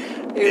 No,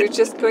 it's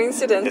just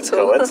coincidental. It's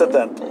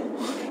coincidental.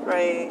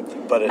 Right.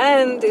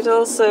 And it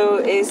also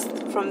is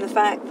from the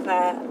fact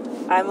that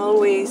I'm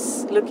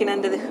always looking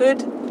under the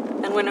hood,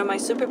 and one of my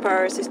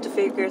superpowers is to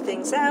figure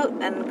things out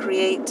and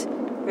create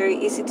very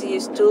easy to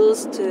use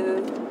tools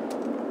to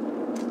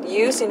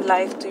use in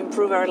life to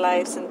improve our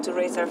lives and to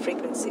raise our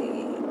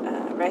frequency,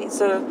 right?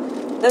 So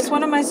that's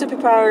one of my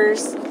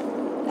superpowers,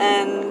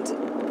 and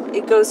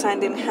it goes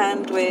hand in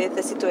hand with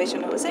the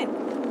situation I was in.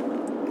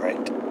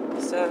 Right.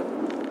 So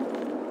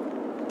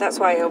that's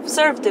why I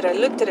observed it, I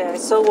looked at it, I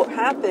saw what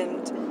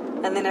happened,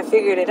 and then I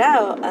figured it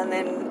out, and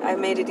then I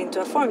made it into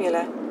a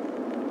formula,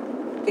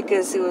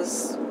 because it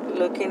was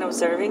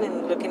observing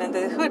and looking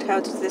under the hood. How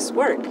does this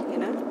work, you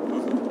know?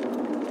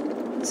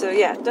 So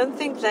yeah, don't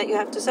think that you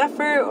have to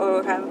suffer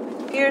or have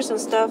fears and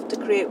stuff to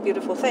create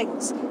beautiful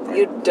things.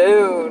 You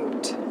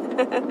don't.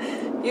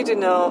 You do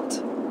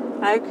not.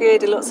 I've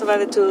created lots of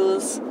other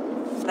tools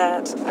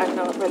that are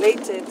not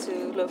related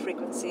to low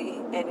frequency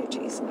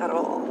energies at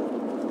all.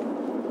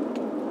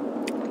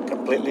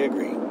 Completely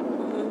agree.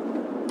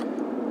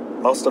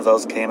 Most of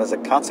those came as a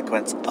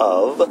consequence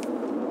of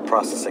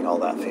processing all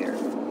that fear.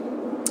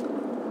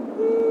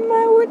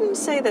 I wouldn't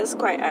say that's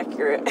quite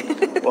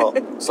accurate. Well,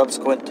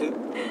 subsequent to?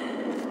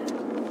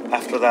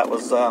 After that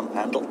was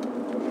handled?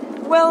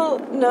 Well,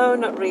 no,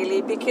 not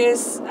really,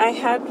 because I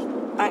had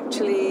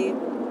actually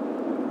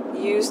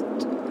used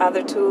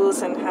other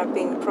tools and have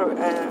been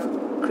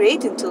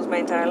creating tools my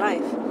entire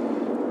life.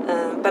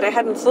 But I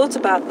hadn't thought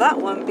about that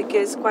one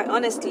because, quite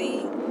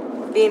honestly,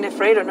 being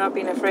afraid or not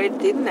being afraid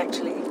didn't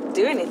actually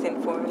do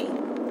anything for me,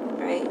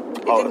 right?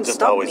 It didn't just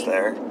stop always me.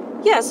 there?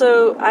 Yeah,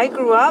 so I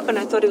grew up and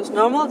I thought it was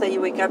normal that you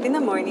wake up in the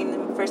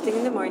morning, first thing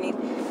in the morning,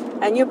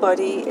 and your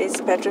body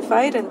is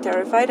petrified and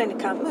terrified and it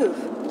can't move,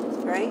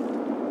 right?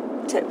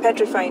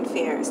 Petrifying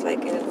fear. It's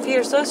like a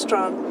fear so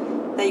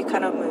strong that you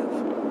cannot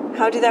move.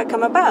 How did that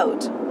come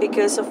about?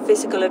 Because of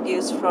physical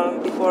abuse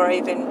from before I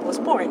even was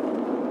born,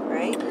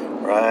 right?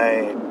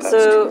 Right.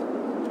 So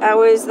that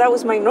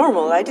was my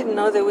normal. I didn't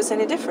know there was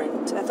any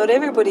different. I thought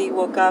everybody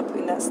woke up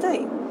in that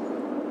state,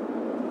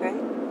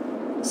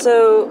 right?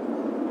 So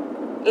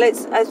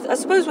I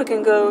suppose we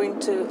can go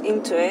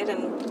into it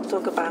and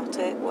talk about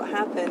it, what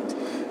happened.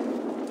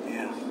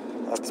 Yeah,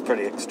 that's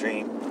pretty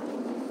extreme.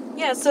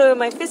 Yeah, so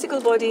my physical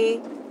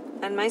body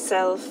and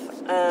myself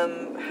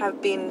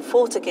have been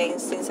fought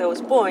against since I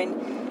was born,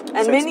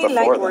 and Since many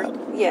before light work.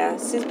 Yeah,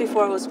 since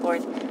before I was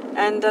born,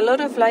 and a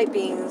lot of light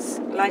beings,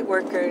 light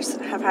workers,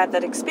 have had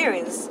that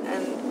experience,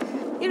 and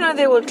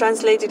they will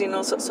translate it in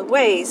all sorts of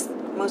ways.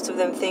 Most of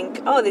them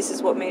think, "Oh, this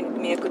is what made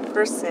me a good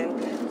person,"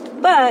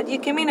 but you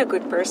can mean a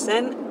good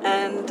person,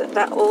 and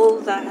that all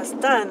that has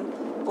done,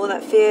 all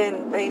that fear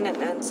and pain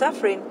and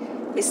suffering,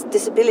 is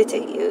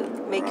disabilitate you,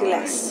 make you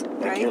less,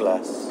 right? Make you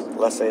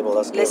less able,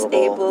 less Less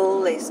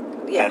capable.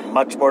 able, yeah. And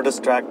much more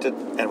distracted.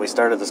 And we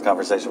started this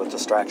conversation with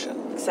distraction.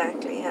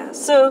 Exactly, yeah.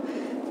 So,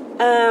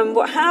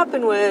 what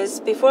happened was,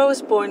 before I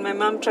was born, my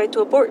mom tried to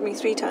abort me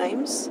 3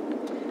 times.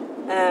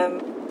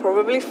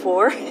 Probably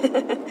 4,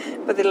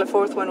 but the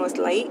 4th one was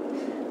late.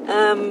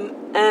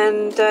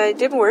 And it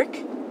didn't work.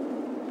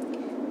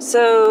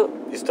 So...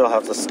 You still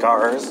have the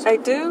scars? I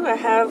do. I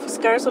have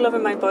scars all over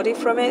my body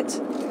from it.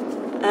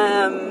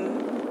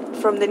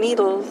 From the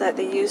needle that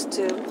they used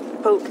to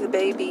poke the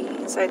baby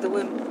inside the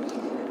womb.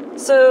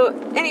 So,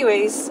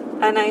 anyways,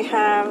 and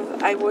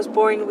I was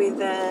born with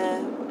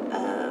a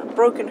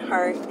broken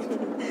heart,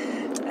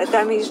 a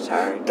damaged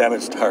heart.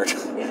 Damaged heart.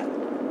 Yeah.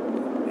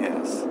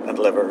 Yes, and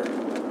liver.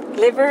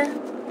 Liver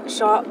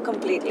shot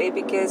completely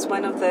because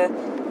one of the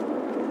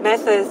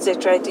methods they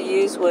tried to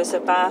use was a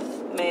bath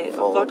made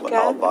of vodka.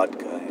 All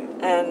vodka.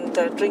 And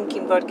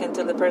drinking vodka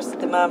until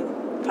the mom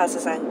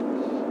passes out.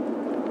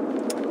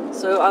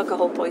 So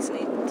alcohol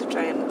poisoning to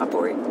try and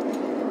abort.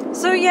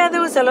 So yeah,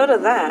 there was a lot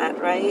of that,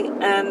 right?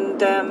 And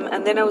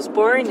then I was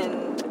born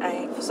and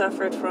I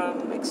suffered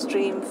from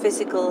extreme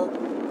physical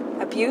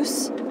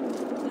abuse.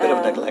 Bit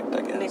of neglect,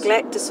 I guess.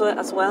 Neglect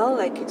as well,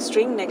 like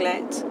extreme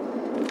neglect.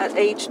 At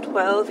age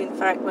 12, in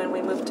fact, when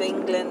we moved to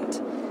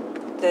England,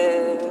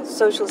 the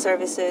social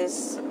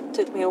services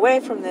took me away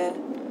from the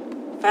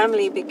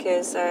family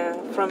because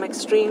from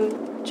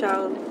extreme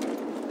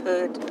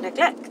childhood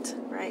neglect,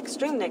 right?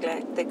 Extreme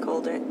neglect, they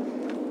called it.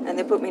 And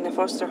they put me in a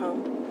foster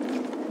home.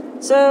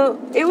 So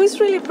it was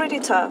really pretty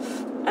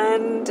tough.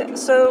 And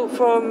so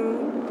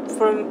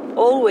from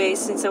always,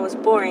 since I was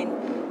born,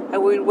 I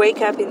would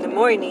wake up in the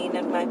morning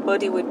and my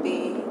body would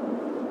be...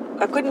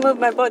 I couldn't move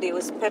my body. It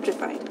was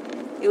petrified.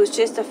 It was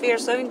just a fear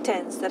so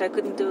intense that I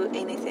couldn't do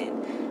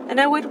anything. And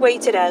I would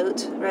wait it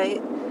out,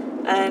 right?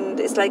 And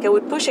it's like I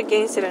would push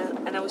against it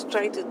and I was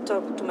trying to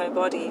talk to my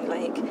body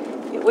like,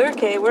 we're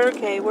okay,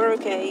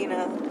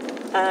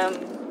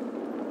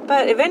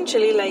 but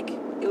eventually, like,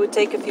 it would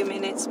take a few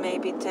minutes,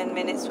 maybe 10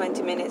 minutes,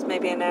 20 minutes,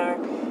 maybe an hour.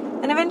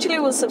 And eventually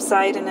it will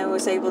subside and I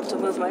was able to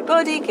move my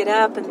body, get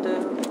up and do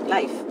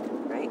life,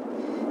 right?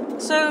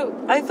 So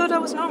I thought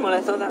that was normal.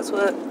 I thought that's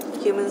what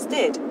humans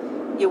did.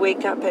 You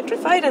wake up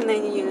petrified and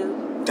then you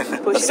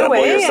push it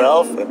away.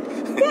 Yourself.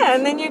 Yeah,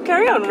 and then you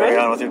carry on, right? Carry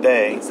on with your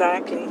day.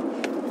 Exactly.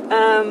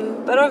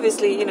 But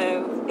obviously,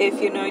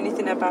 if you know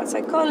anything about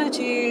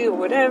psychology or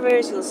whatever,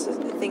 you'll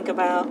think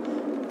about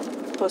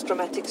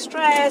post-traumatic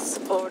stress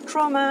or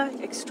trauma,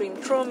 extreme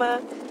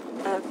trauma,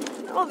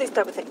 all these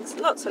type of things.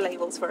 Lots of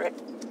labels for it.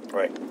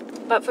 Right.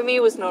 But for me,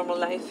 it was normal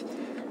life.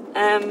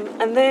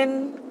 And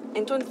then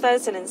in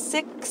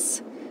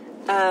 2006,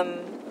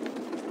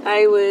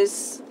 I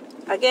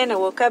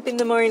woke up in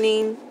the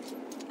morning.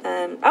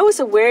 I was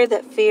aware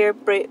that fear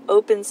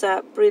opens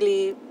up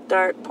really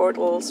dark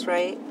portals,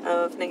 right,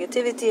 of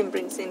negativity and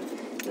brings in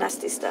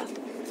nasty stuff.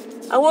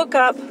 I woke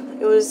up,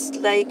 it was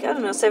like,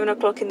 7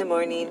 o'clock in the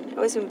morning. I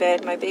was in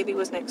bed, my baby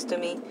was next to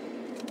me.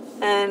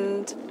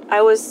 And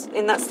I was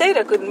in that state,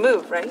 I couldn't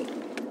move, right?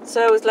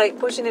 So I was like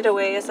pushing it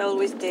away as I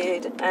always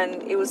did,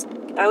 and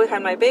I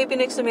had my baby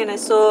next to me, and I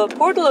saw a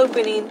portal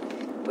opening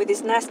with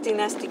this nasty,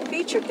 nasty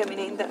creature coming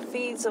in that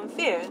feeds on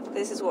fear.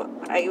 This is what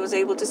I was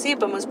able to see,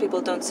 but most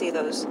people don't see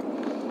those.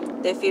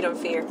 They feed on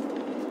fear.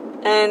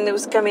 And it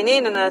was coming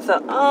in, and I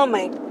thought, oh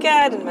my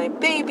God, and my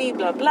baby,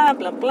 blah, blah,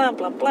 blah, blah,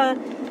 blah, blah.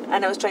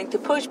 And I was trying to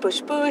push,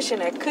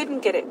 and I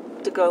couldn't get it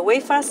to go away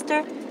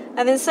faster.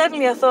 And then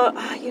suddenly I thought,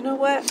 you know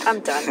what?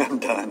 I'm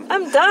done.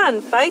 I'm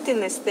done fighting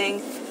this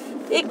thing.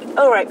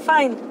 All right,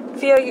 fine.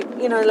 Fear,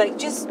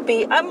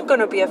 I'm going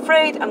to be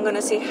afraid. I'm going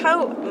to see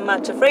how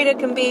much afraid I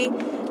can be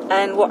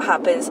and what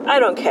happens. I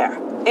don't care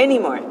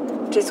anymore.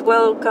 Just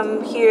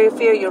welcome here,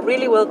 fear. You're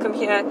really welcome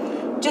here.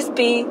 Just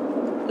be.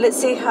 Let's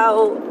see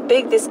how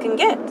big this can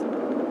get.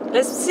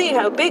 Let's see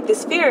how big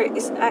this fear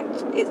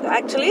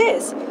actually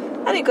is.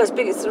 And it got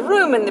big as the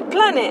room and the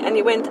planet, and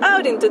it went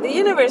out into the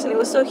universe, and it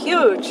was so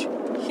huge,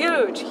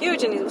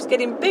 and it was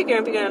getting bigger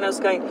and bigger, and I was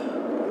going,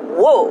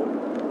 whoa,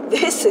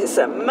 this is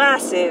a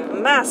massive,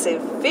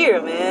 massive fear,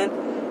 man.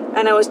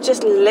 And I was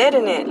just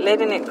letting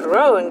it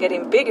grow and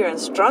getting bigger and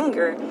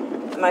stronger.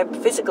 My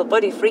physical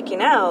body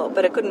freaking out,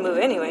 but I couldn't move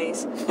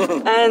anyways.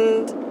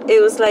 And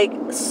it was like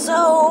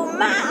so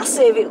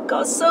massive, it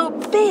got so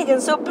big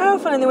and so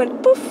powerful, and it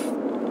went poof,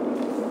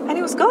 and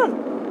it was gone.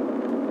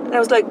 And I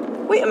was like,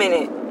 wait a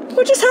minute,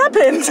 what just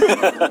happened?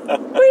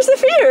 Where's the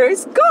fear?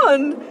 It's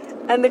gone.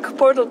 And the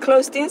portal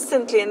closed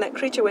instantly, and that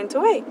creature went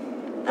away.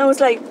 I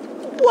was like,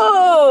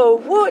 whoa,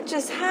 what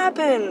just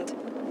happened?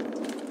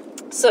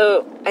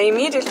 So I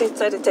immediately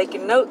started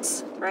taking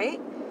notes, right?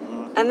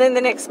 And then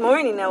the next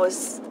morning I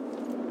was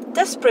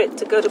desperate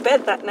to go to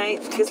bed that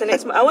night, because the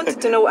next I wanted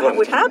to know what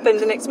would happen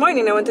the next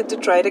morning. I wanted to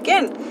try it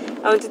again.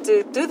 I wanted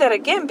to do that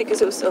again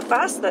because it was so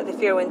fast that the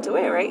fear went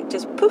away, right?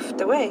 Just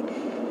poofed away.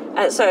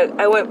 And so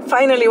I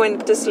finally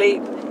went to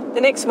sleep.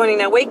 The next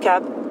morning I wake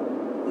up,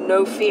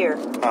 no fear.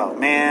 Oh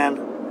man.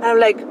 And I'm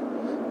like,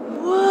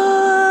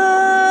 what?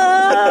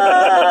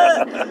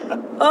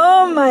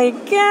 Oh my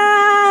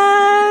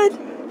God.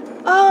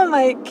 Oh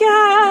my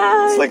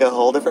God. It's like a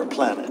whole different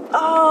planet.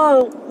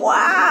 Oh,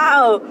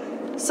 wow.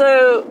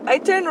 So I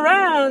turn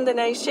around and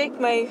I shake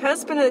my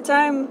husband at the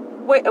time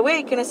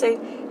awake, and I say,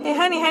 hey,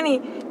 honey.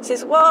 He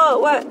says, whoa,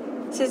 what?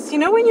 He says, you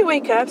know when you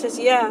wake up? He says,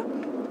 yeah.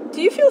 Do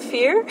you feel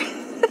fear?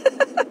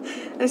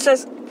 And he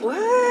says,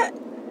 what?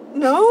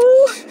 No.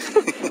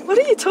 What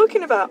are you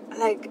talking about?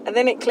 And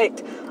then it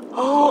clicked.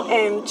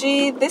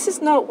 OMG, this is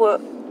not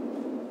what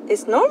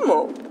is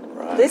normal.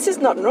 Right. This is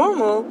not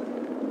normal.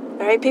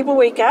 All right, people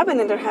wake up and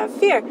then they have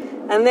fear.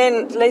 And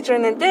then later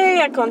in the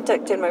day, I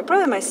contacted my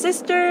brother, my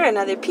sister, and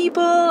other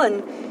people,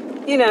 and,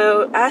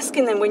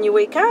 asking them, when you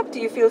wake up, do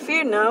you feel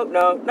fear? No.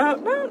 Yeah,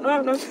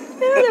 a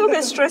little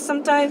bit stressed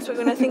sometimes, but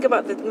when I think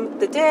about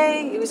the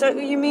day, is that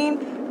what you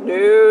mean?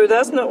 No,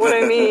 that's not what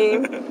I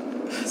mean.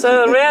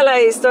 So I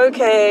realized,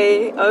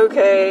 okay,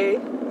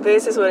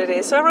 this is what it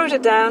is. So I wrote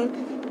it down,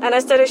 and I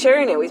started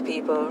sharing it with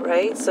people,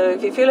 right? So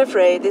if you feel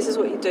afraid, this is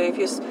what you do. If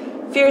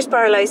fear is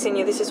paralyzing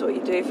you, this is what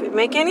you do. If you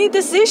make any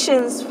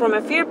decisions from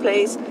a fear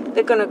place,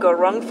 they're going to go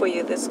wrong for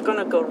you. That's going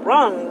to go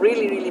wrong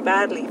really, really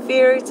badly.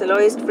 Fear, it's the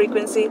lowest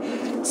frequency.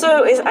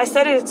 So I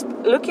started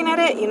looking at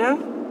it,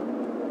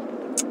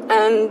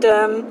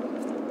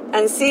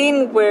 and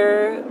seeing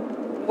where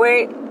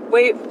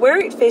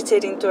it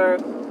fitted into our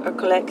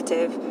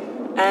collective.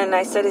 And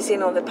I started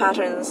seeing all the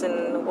patterns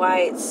and why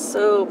it's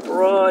so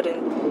broad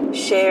and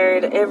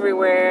shared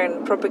everywhere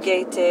and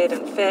propagated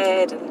and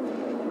fed and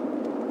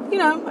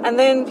and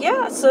then,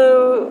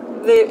 so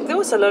there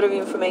was a lot of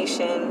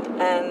information,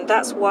 and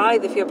that's why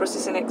the fear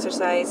processing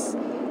exercise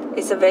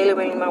is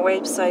available in my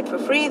website for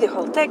free. The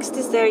whole text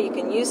is there. You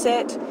can use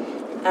it.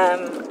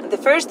 The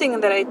first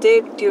thing that I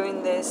did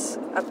during this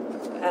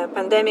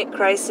pandemic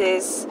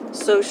crisis,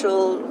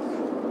 social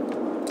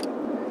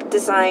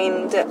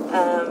designed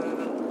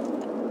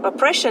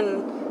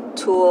oppression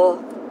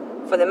tool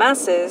for the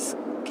masses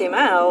came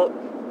out,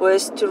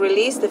 was to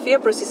release the fear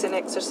processing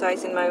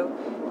exercise in my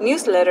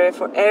newsletter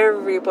for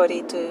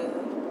everybody to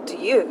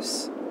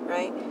use,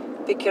 right?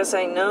 Because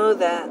I know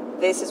that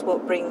this is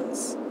what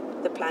brings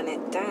the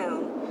planet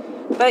down.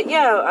 But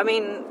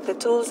the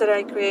tools that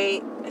I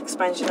create,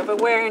 expansion of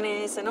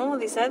awareness and all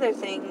these other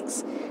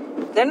things,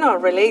 they're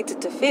not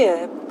related to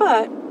fear.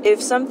 But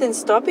if something's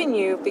stopping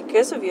you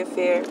because of your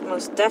fear,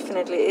 most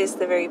definitely is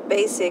the very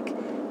basic,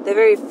 the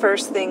very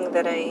first thing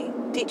that I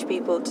teach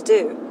people to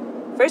do.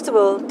 First of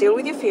all, deal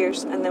with your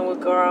fears, and then we'll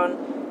go on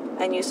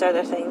and use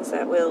other things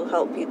that will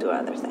help you do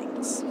other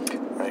things.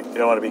 Right. You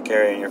don't want to be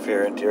carrying your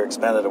fear into your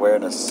expanded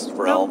awareness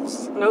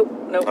realms. Nope.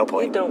 No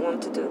point. You don't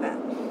want to do that.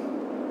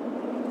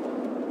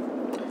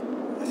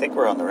 I think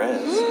we're on the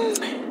res.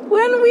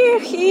 When we're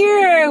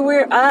here,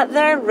 we're at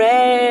the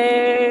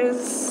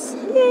res.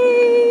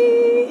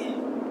 Yay!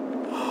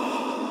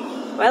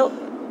 Well,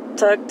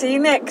 talk to you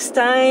next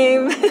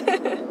time.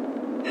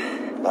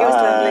 It was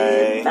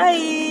lovely.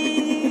 Bye.